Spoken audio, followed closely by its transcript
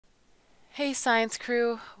Hey science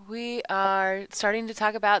crew, we are starting to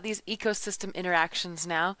talk about these ecosystem interactions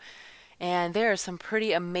now, and there are some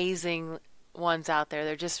pretty amazing ones out there.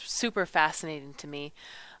 They're just super fascinating to me.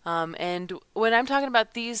 And when I'm talking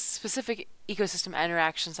about these specific ecosystem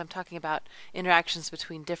interactions, I'm talking about interactions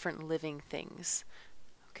between different living things.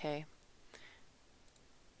 Okay,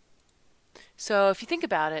 so if you think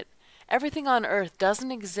about it, everything on Earth doesn't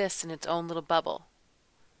exist in its own little bubble.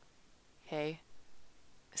 Okay,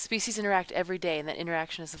 species interact every day, and that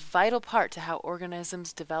interaction is a vital part to how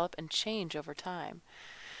organisms develop and change over time.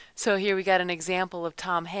 So here we got an example of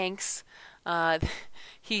Tom Hanks. Uh,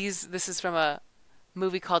 this is from a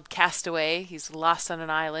movie called Castaway. He's lost on an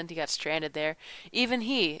island. He got stranded there. Even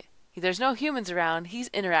there's no humans around. He's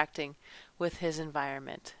interacting with his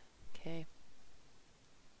environment. Okay.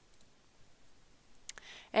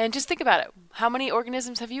 And just think about it. How many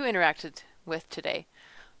organisms have you interacted with today?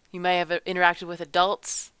 You may have interacted with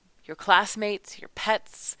adults, your classmates, your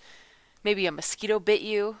pets, maybe a mosquito bit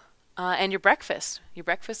you, and your breakfast. Your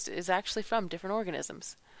breakfast is actually from different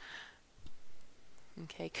organisms.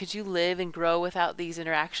 Okay, could you live and grow without these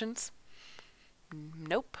interactions?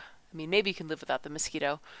 Nope. I mean, maybe you can live without the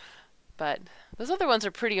mosquito, but those other ones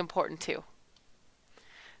are pretty important too.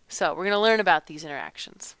 So we're going to learn about these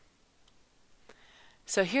interactions.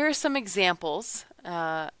 So here are some examples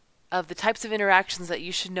of the types of interactions that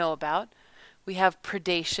you should know about. We have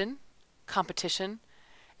predation, competition,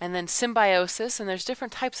 and then symbiosis, and there's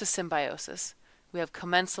different types of symbiosis. We have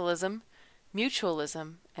commensalism,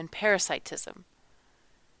 mutualism, and parasitism.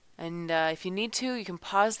 And if you need to, you can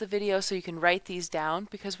pause the video so you can write these down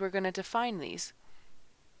because we're going to define these.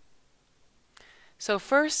 So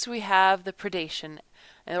first we have the predation,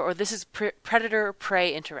 or this is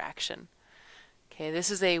predator-prey interaction. Okay,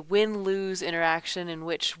 this is a win-lose interaction in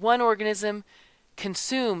which one organism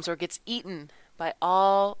consumes or gets eaten by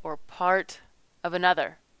all or part of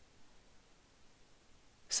another.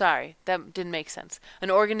 Sorry, that didn't make sense.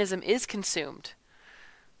 An organism is consumed.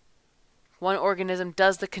 One organism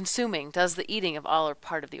does the consuming, does the eating of all or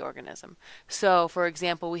part of the organism. So, for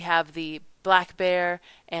example, we have the black bear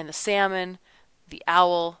and the salmon, the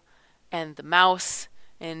owl and the mouse,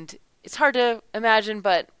 and it's hard to imagine,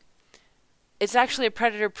 but it's actually a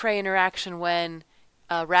predator-prey interaction when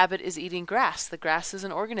a rabbit is eating grass. The grass is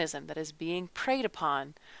an organism that is being preyed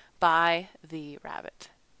upon by the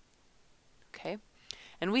rabbit. Okay?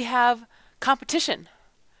 And we have competition.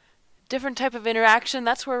 Different type of interaction.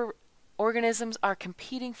 That's where organisms are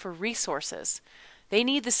competing for resources. They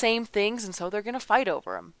need the same things, and so they're going to fight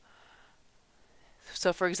over them.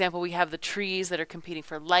 So, for example, we have the trees that are competing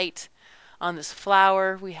for light. On this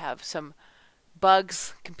flower, we have some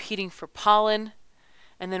bugs competing for pollen.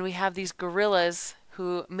 And then we have these gorillas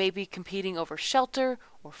who may be competing over shelter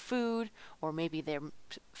or food, or maybe they're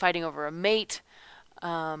fighting over a mate,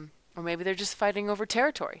 or maybe they're just fighting over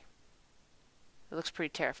territory. It looks pretty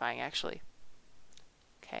terrifying, actually.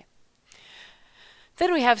 Okay.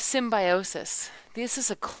 Then we have symbiosis. This is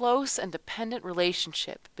a close and dependent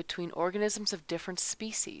relationship between organisms of different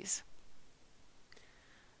species.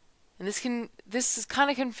 And this is kind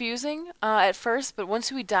of confusing at first, but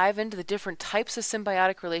once we dive into the different types of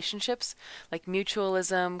symbiotic relationships, like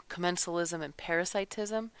mutualism, commensalism, and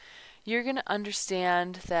parasitism, you're going to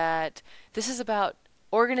understand that this is about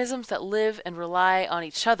organisms that live and rely on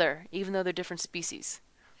each other, even though they're different species.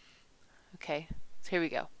 Okay, so here we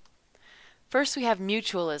go. First, we have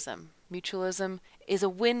mutualism. Mutualism is a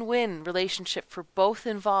win-win relationship for both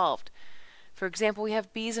involved. For example, we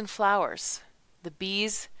have bees and flowers. The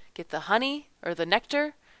bees get the honey or the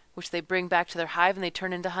nectar, which they bring back to their hive and they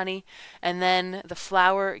turn into honey, and then the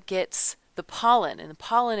flower gets the pollen, and the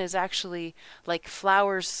pollen is actually like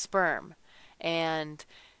flowers' sperm, and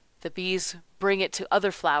the bees bring it to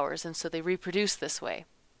other flowers, and so they reproduce this way.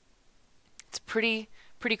 It's pretty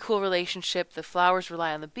cool relationship. The flowers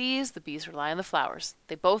rely on the bees rely on the flowers.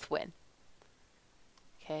 They both win.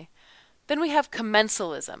 Okay. Then we have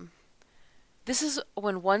commensalism. This is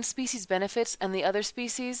when one species benefits and the other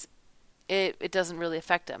species, it doesn't really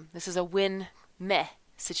affect them. This is a win-meh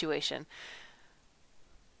situation.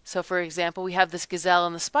 So for example, we have this gazelle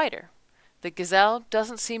and the spider. The gazelle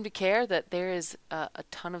doesn't seem to care that there is a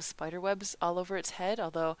ton of spider webs all over its head,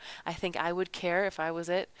 although I think I would care if I was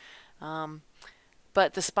it.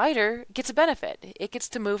 But the spider gets a benefit. It gets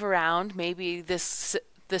to move around. Maybe this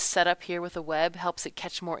setup here with a web helps it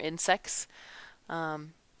catch more insects.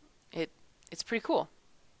 It's pretty cool.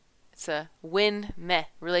 It's a win-meh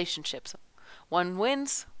relationship. So one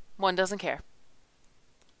wins, one doesn't care.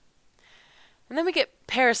 And then we get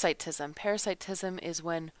parasitism. Parasitism is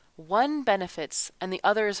when one benefits and the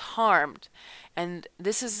other is harmed. And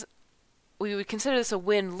this is we would consider this a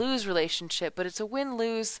win-lose relationship, but it's a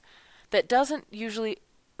win-lose that doesn't usually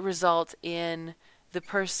result in the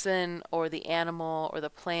person or the animal or the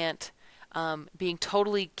plant being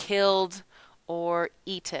totally killed or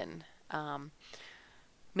eaten.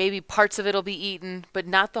 Maybe parts of it will be eaten, but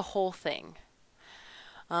not the whole thing.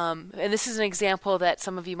 And this is an example that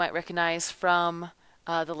some of you might recognize from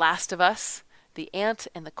The Last of Us, the ant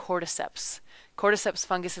and the cordyceps. Cordyceps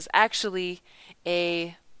fungus is actually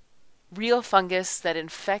a real fungus that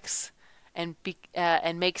infects and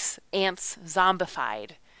makes ants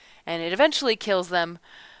zombified, and it eventually kills them.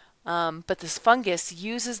 But this fungus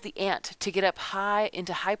uses the ant to get up high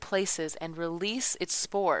into high places and release its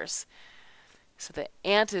spores. So the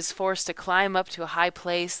ant is forced to climb up to a high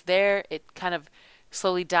place. There, it kind of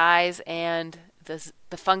slowly dies, and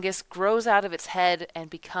the fungus grows out of its head and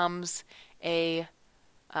becomes it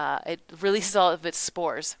releases all of its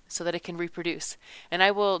spores so that it can reproduce. And I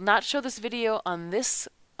will not show this video on this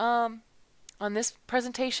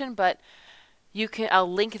presentation, but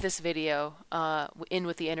I'll link this video in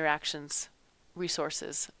with the interactions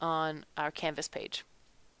resources on our Canvas page.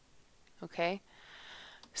 Okay,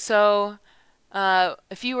 so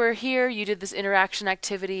if you were here, you did this interaction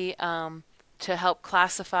activity to help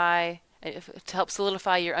classify, to help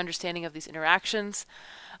solidify your understanding of these interactions.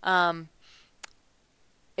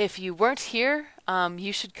 If you weren't here,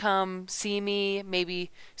 you should come see me, maybe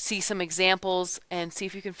see some examples and see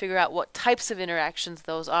if you can figure out what types of interactions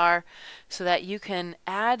those are so that you can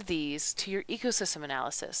add these to your ecosystem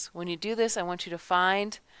analysis. When you do this, I want you to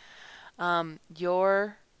find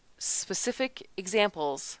your specific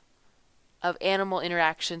examples of animal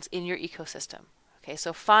interactions in your ecosystem. Okay,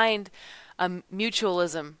 so find a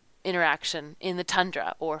mutualism interaction in the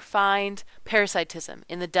tundra, or find parasitism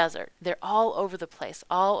in the desert. They're all over the place,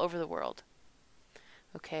 all over the world.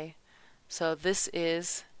 Okay, so this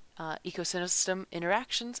is ecosystem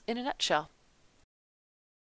interactions in a nutshell.